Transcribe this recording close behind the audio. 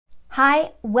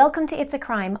Hi, welcome to It's a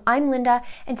Crime. I'm Linda,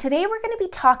 and today we're going to be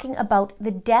talking about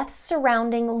the deaths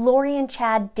surrounding Lori and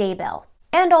Chad Daybell,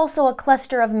 and also a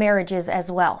cluster of marriages as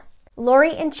well.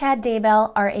 Lori and Chad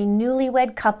Daybell are a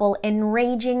newlywed couple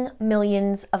enraging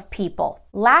millions of people.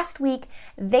 Last week,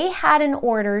 they had an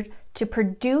order to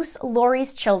produce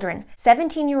Lori's children,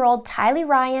 17-year-old Tylee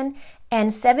Ryan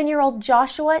and 7-year-old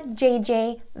Joshua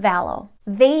JJ Vallow.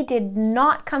 They did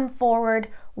not come forward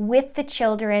with the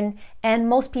children, and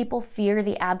most people fear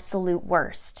the absolute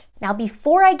worst. Now,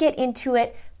 before I get into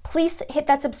it, please hit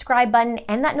that subscribe button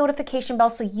and that notification bell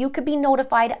so you could be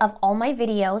notified of all my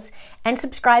videos, and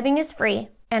subscribing is free,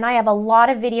 and I have a lot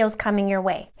of videos coming your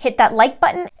way. Hit that like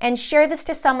button and share this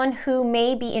to someone who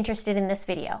may be interested in this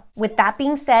video. With that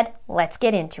being said, let's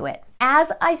get into it.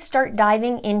 As I start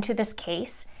diving into this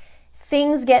case,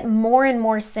 things get more and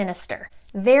more sinister.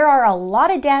 There are a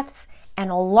lot of deaths and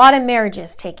a lot of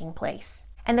marriages taking place.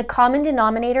 And the common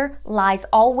denominator lies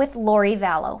all with Lori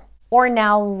Vallow, or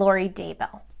now Lori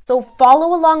Daybell. So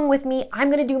follow along with me. I'm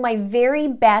going to do my very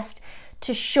best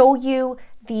to show you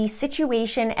the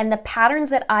situation and the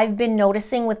patterns that I've been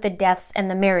noticing with the deaths and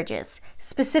the marriages,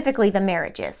 specifically the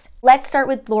marriages. Let's start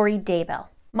with Lori Daybell.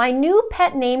 My new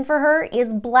pet name for her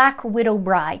is Black Widow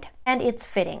Bride, and it's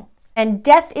fitting. And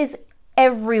death is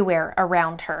everywhere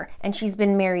around her, and she's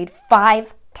been married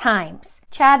 5 times,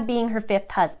 Chad being her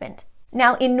 5th husband.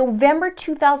 Now, in November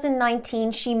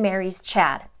 2019, she marries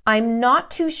Chad. I'm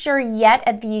not too sure yet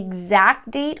at the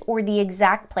exact date or the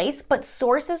exact place, but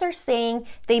sources are saying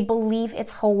they believe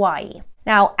it's Hawaii.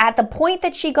 Now, at the point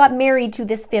that she got married to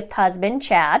this 5th husband,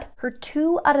 Chad, her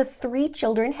 2 out of 3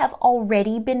 children have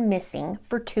already been missing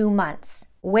for 2 months.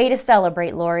 Way to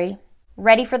celebrate, Lori.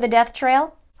 Ready for the death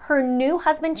trail? Her new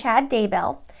husband, Chad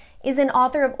Daybell, is an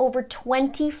author of over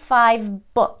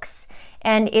 25 books,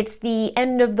 and it's the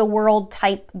end of the world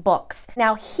type books.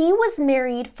 Now, he was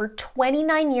married for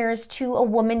 29 years to a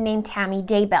woman named Tammy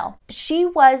Daybell. She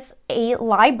was a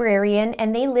librarian,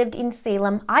 and they lived in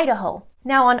Salem, Idaho.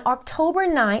 Now, on October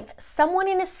 9th, someone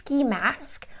in a ski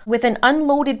mask with an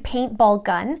unloaded paintball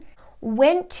gun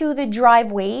went to the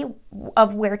driveway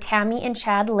of where Tammy and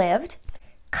Chad lived,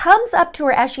 comes up to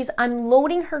her as she's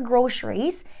unloading her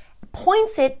groceries,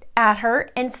 points it at her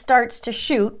and starts to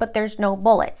shoot, but there's no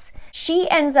bullets. She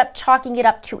ends up chalking it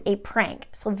up to a prank.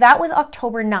 So that was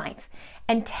October 9th.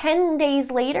 And 10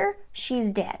 days later,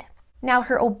 she's dead. Now,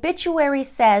 her obituary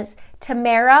says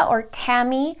Tamara or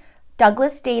Tammy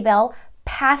Douglas Daybell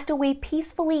passed away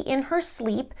peacefully in her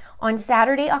sleep on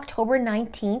Saturday, October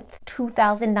 19th,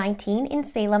 2019 in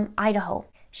Salem, Idaho.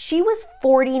 She was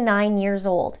 49 years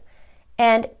old.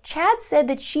 And Chad said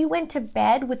that she went to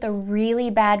bed with a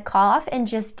really bad cough and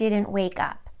just didn't wake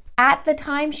up. At the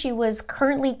time, she was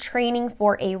currently training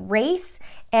for a race,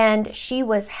 and she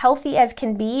was healthy as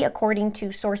can be according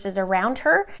to sources around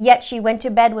her, yet she went to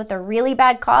bed with a really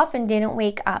bad cough and didn't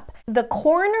wake up. The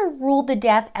coroner ruled the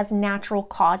death as natural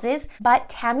causes, but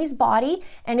Tammy's body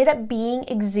ended up being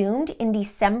exhumed in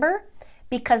December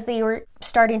because they were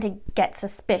starting to get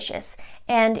suspicious.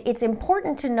 And it's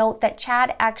important to note that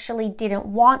Chad actually didn't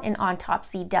want an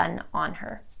autopsy done on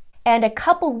her. And a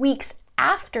couple weeks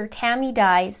after Tammy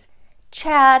dies,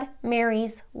 Chad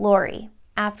marries Lori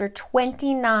after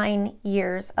 29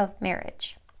 years of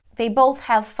marriage. They both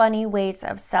have funny ways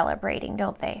of celebrating,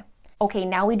 don't they? Okay,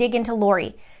 now we dig into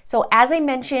Lori. So as I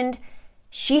mentioned,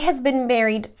 she has been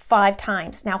married 5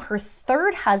 times. Now, her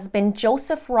 3rd husband,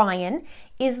 Joseph Ryan,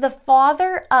 is the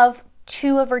father of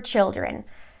 2 of her children,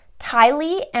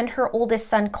 Tylee and her oldest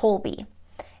son, Colby.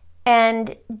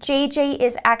 And JJ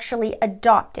is actually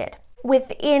adopted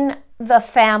within the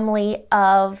family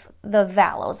of the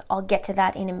Vallows. I'll get to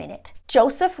that in a minute.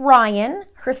 Joseph Ryan,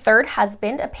 her 3rd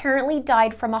husband, apparently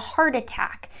died from a heart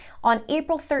attack on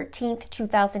April 13th,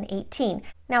 2018.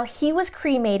 Now, he was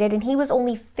cremated and he was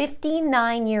only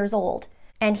 59 years old,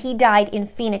 and he died in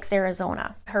Phoenix,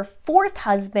 Arizona. Her 4th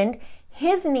husband,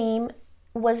 his name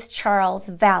was Charles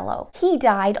Vallow. He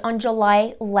died on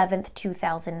July 11th,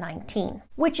 2019,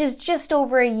 which is just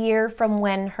over a year from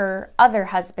when her other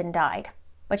husband died,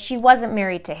 but she wasn't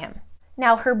married to him.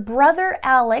 Now, her brother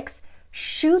Alex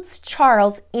shoots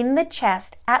Charles in the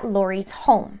chest at Lori's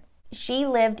home. She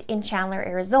lived in Chandler,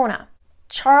 Arizona.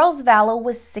 Charles Vallow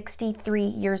was 63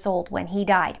 years old when he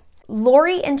died.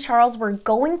 Lori and Charles were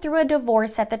going through a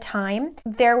divorce at the time.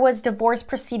 There was divorce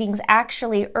proceedings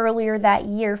actually earlier that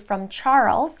year from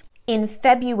Charles in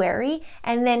February,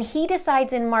 and then he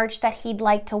decides in March that he'd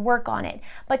like to work on it.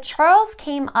 But Charles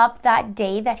came up that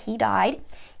day that he died.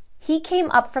 He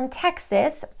came up from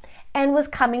Texas and was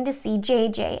coming to see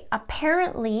JJ.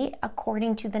 Apparently,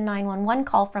 according to the 911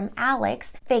 call from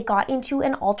Alex, they got into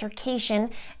an altercation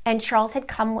and Charles had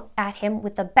come at him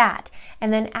with a bat.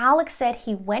 And then Alex said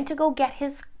he went to go get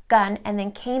his gun and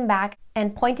then came back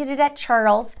and pointed it at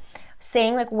Charles,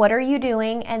 saying like, "What are you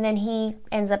doing?" And then he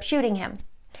ends up shooting him.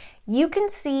 You can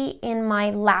see in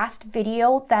my last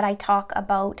video that I talk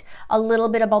about a little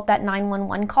bit about that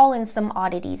 911 call and some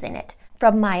oddities in it,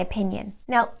 from my opinion.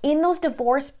 Now, in those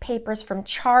divorce papers from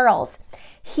Charles,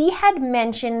 he had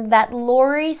mentioned that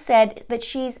Lori said that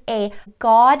she's a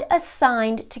God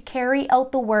assigned to carry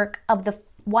out the work of the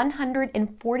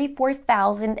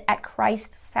 144,000 at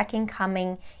Christ's second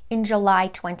coming in July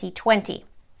 2020.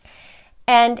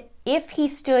 And if he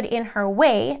stood in her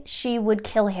way, she would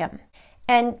kill him.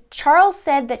 And Charles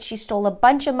said that she stole a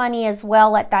bunch of money as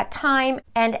well at that time.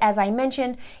 And as I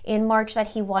mentioned in March, that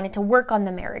he wanted to work on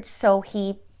the marriage. So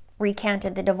he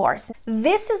recanted the divorce.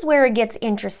 This is where it gets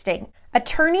interesting.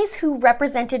 Attorneys who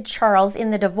represented Charles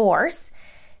in the divorce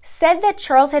said that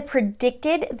Charles had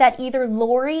predicted that either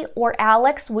Lori or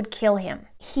Alex would kill him.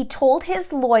 He told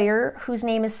his lawyer, whose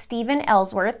name is Stephen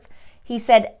Ellsworth, he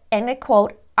said, and I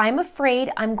quote, "I'm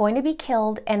afraid I'm going to be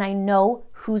killed and I know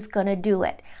who's gonna do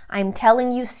it. I'm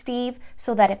telling you, Steve,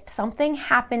 so that if something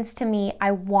happens to me,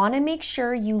 I want to make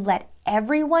sure you let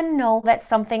everyone know that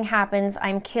something happens,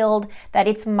 I'm killed, that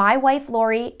it's my wife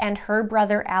Lori and her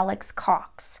brother Alex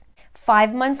Cox."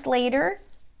 5 months later,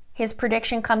 his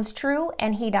prediction comes true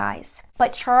and he dies.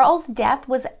 But Charles' death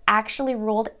was actually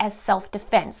ruled as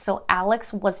self-defense, so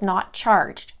Alex was not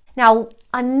charged. Now,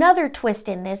 another twist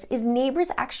in this is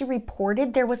neighbors actually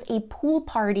reported there was a pool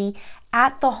party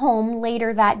at the home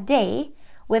later that day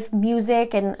with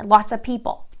music and lots of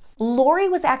people. Lori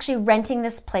was actually renting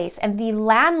this place, and the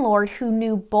landlord, who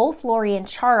knew both Lori and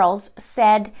Charles,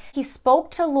 said he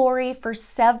spoke to Lori for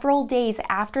several days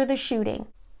after the shooting,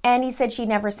 and he said she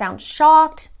never sounded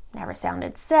shocked, never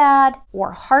sounded sad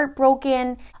or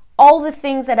heartbroken, all the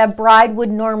things that a bride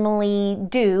would normally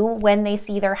do when they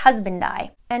see their husband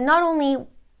die. And not only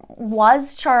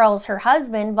was Charles her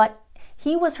husband, but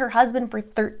he was her husband for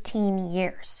 13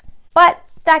 years. But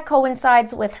that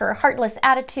coincides with her heartless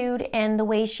attitude and the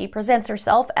way she presents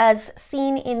herself, as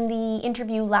seen in the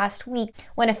interview last week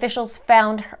when officials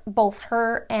found both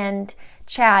her and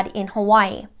Chad in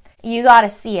Hawaii. You gotta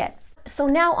see it. So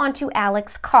now on to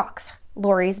Alex Cox,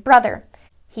 Lori's brother.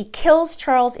 He kills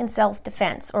Charles in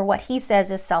self-defense, or what he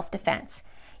says is self-defense.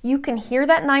 You can hear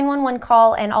that 911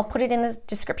 call, and I'll put it in the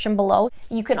description below.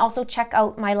 You can also check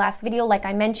out my last video, like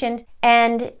I mentioned,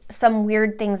 and some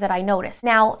weird things that I noticed.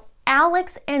 Now,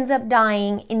 Alex ends up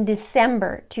dying in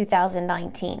December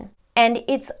 2019, and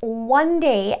it's one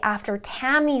day after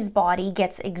Tammy's body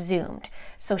gets exhumed.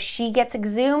 So she gets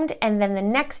exhumed, and then the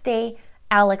next day,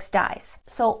 Alex dies.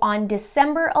 So on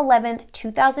December 11th,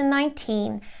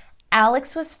 2019,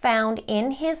 Alex was found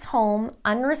in his home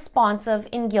unresponsive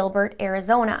in Gilbert,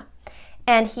 Arizona,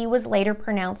 and he was later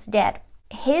pronounced dead.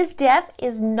 His death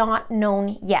is not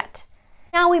known yet.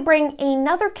 Now we bring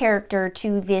another character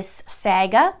to this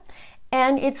saga,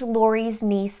 and it's Lori's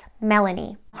niece,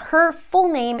 Melanie. Her full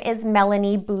name is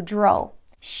Melanie Boudreau.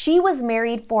 She was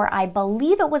married for, I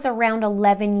believe it was around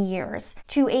 11 years,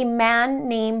 to a man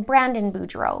named Brandon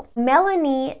Boudreau.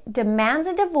 Melanie demands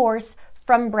a divorce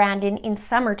from Brandon in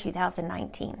summer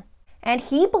 2019. And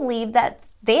he believed that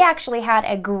they actually had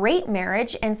a great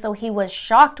marriage, and so he was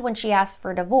shocked when she asked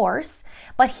for divorce,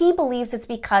 but he believes it's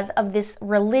because of this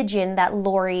religion that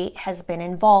Lori has been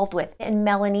involved with, and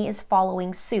Melanie is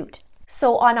following suit.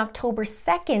 So on October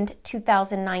 2nd,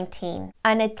 2019,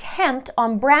 an attempt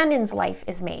on Brandon's life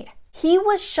is made. He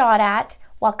was shot at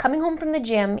while coming home from the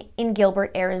gym in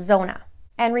Gilbert, Arizona.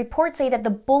 And reports say that the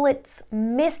bullets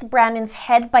missed Brandon's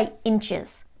head by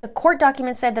inches. The court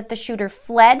document said that the shooter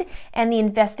fled and the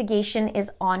investigation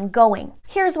is ongoing.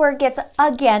 Here's where it gets,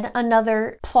 again,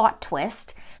 another plot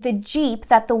twist. The Jeep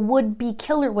that the would-be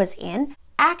killer was in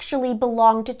actually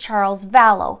belonged to Charles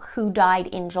Vallow, who died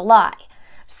in July.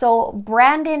 So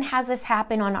Brandon has this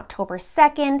happen on October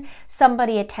 2nd.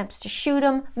 Somebody attempts to shoot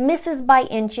him, misses by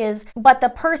inches, but the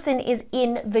person is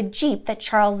in the Jeep that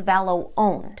Charles Vallow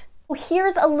owned.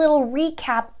 Here's a little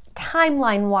recap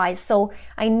timeline-wise. So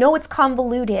I know it's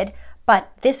convoluted,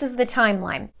 but this is the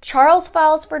timeline. Charles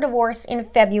files for divorce in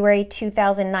February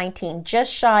 2019,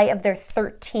 just shy of their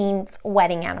 13th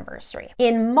wedding anniversary.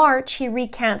 In March, he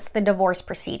recants the divorce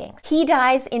proceedings. He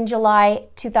dies in July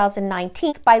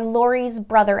 2019 by Lori's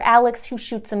brother Alex, who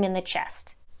shoots him in the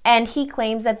chest. And he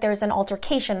claims that there's an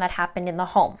altercation that happened in the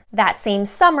home. That same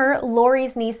summer,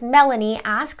 Lori's niece Melanie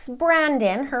asks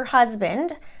Brandon, her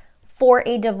husband, for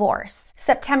a divorce.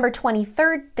 September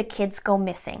 23rd, the kids go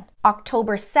missing.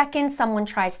 October 2nd, someone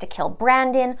tries to kill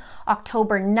Brandon.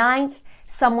 October 9th,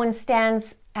 someone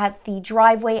stands at the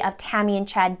driveway of Tammy and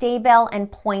Chad Daybell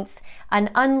and points an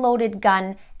unloaded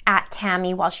gun at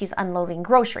Tammy while she's unloading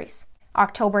groceries.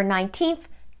 October 19th,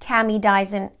 Tammy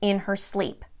dies in her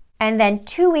sleep. And then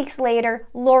 2 weeks later,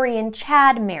 Lori and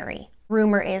Chad marry.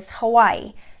 Rumor is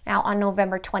Hawaii. Now on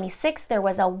November 26th, there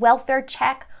was a welfare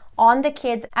check on the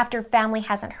kids after family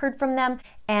hasn't heard from them,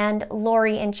 and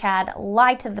Lori and Chad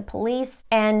lie to the police.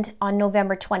 And on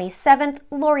November 27th,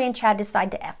 Lori and Chad decide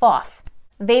to F off.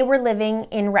 They were living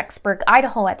in Rexburg,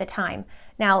 Idaho at the time.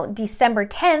 Now, December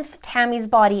 10th, Tammy's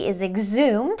body is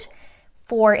exhumed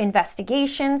for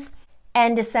investigations,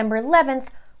 and December 11th,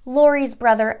 Lori's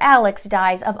brother Alex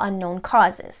dies of unknown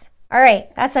causes. All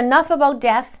right, that's enough about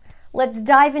death. Let's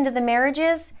dive into the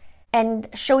marriages and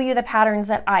show you the patterns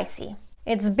that I see.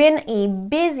 It's been a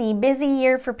busy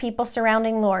year for people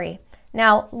surrounding Lori.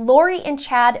 Now, Lori and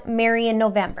Chad marry in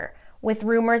November, with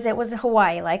rumors it was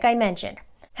Hawaii, like I mentioned.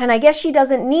 And I guess she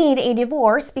doesn't need a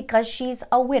divorce because she's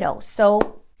a widow,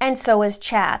 so is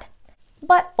Chad.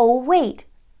 But oh wait,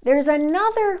 there's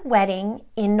another wedding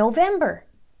in November.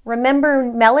 Remember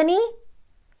Melanie?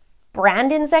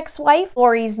 Brandon's ex-wife,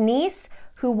 Lori's niece,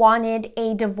 who wanted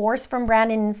a divorce from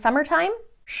Brandon in summertime?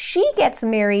 She gets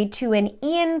married to an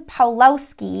Ian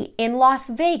Pawlowski in Las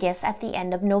Vegas at the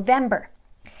end of November.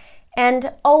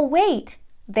 And oh wait,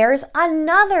 there's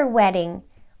another wedding,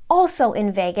 also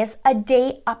in Vegas, a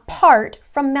day apart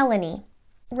from Melanie.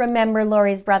 Remember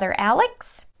Lori's brother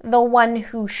Alex, the one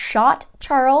who shot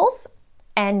Charles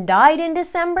and died in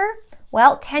December?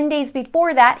 Well, 10 days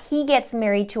before that, he gets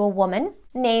married to a woman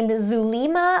named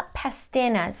Zulema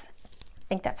Pastenas. I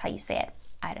think that's how you say it.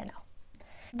 I don't know.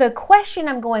 The question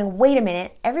I'm going, wait a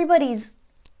minute, everybody's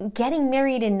getting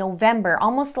married in November,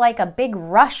 almost like a big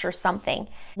rush or something.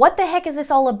 What the heck is this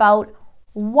all about?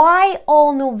 Why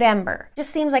all November? Just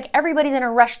seems like everybody's in a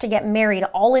rush to get married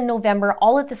all in November,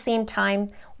 all at the same time.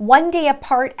 One day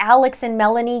apart, Alex and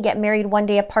Melanie get married one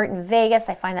day apart in Vegas.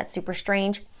 I find that super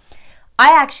strange. I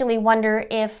actually wonder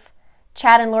if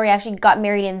Chad and Lori actually got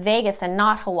married in Vegas and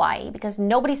not Hawaii, because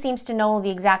nobody seems to know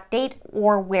the exact date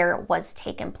or where it was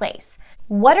taken place.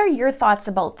 What are your thoughts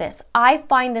about this? I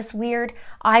find this weird.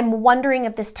 I'm wondering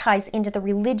if this ties into the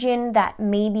religion, that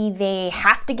maybe they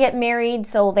have to get married,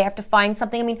 so they have to find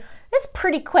something. I mean, it's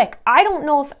pretty quick. I don't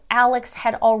know if Alex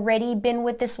had already been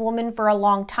with this woman for a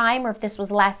long time or if this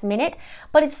was last minute,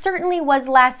 but it certainly was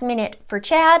last minute for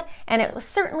Chad, and it was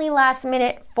certainly last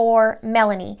minute for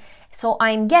Melanie. So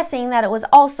I'm guessing that it was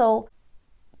also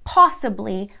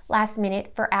possibly last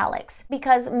minute for Alex,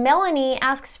 because Melanie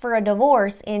asks for a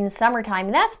divorce in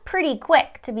summertime. That's pretty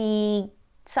quick to be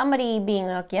somebody being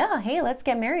like, yeah, hey, let's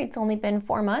get married. It's only been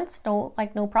 4 months. No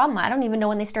problem. I don't even know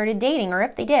when they started dating or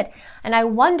if they did. And I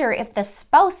wonder if the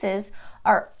spouses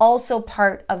are also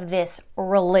part of this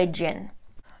religion.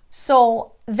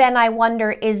 So then I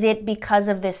wonder, is it because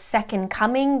of this second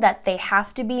coming that they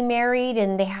have to be married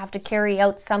and they have to carry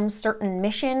out some certain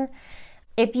mission?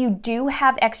 If you do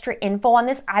have extra info on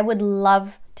this, I would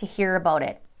love to hear about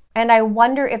it. And I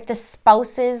wonder if the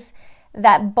spouses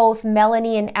that both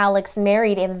Melanie and Alex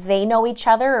married, if they know each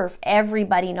other or if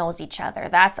everybody knows each other.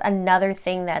 That's another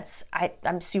thing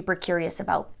I'm super curious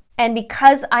about. And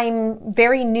because I'm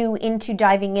very new into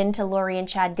diving into Lori and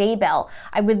Chad Daybell,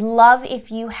 I would love if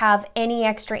you have any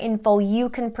extra info you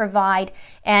can provide,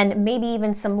 and maybe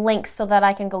even some links so that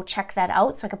I can go check that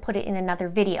out so I can put it in another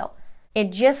video.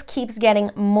 It just keeps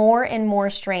getting more and more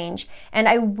strange, and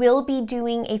I will be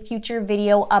doing a future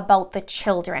video about the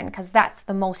children because that's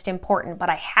the most important, but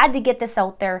I had to get this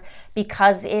out there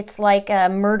because it's like a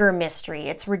murder mystery.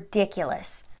 It's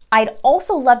ridiculous. I'd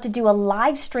also love to do a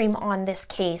live stream on this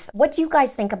case. What do you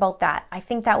guys think about that? I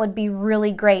think that would be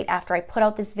really great after I put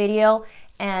out this video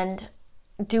and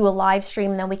do a live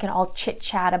stream, and then we can all chit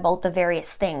chat about the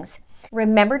various things.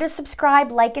 Remember to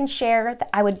subscribe, like, and share.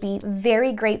 I would be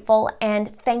very grateful.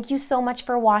 And thank you so much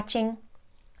for watching.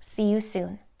 See you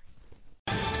soon.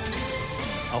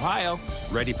 Ohio,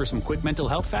 ready for some quick mental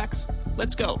health facts?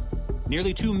 Let's go.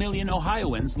 Nearly 2 million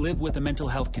Ohioans live with a mental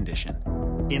health condition.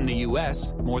 In the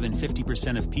U.S., more than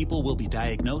 50% of people will be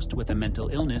diagnosed with a mental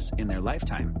illness in their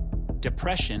lifetime.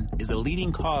 Depression is a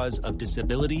leading cause of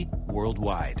disability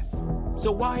worldwide. So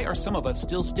why are some of us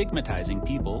still stigmatizing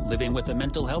people living with a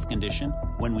mental health condition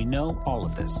when we know all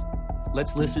of this?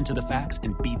 Let's listen to the facts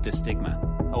and beat the stigma.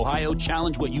 Ohio,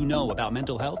 challenge what you know about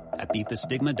mental health at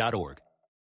beatthestigma.org.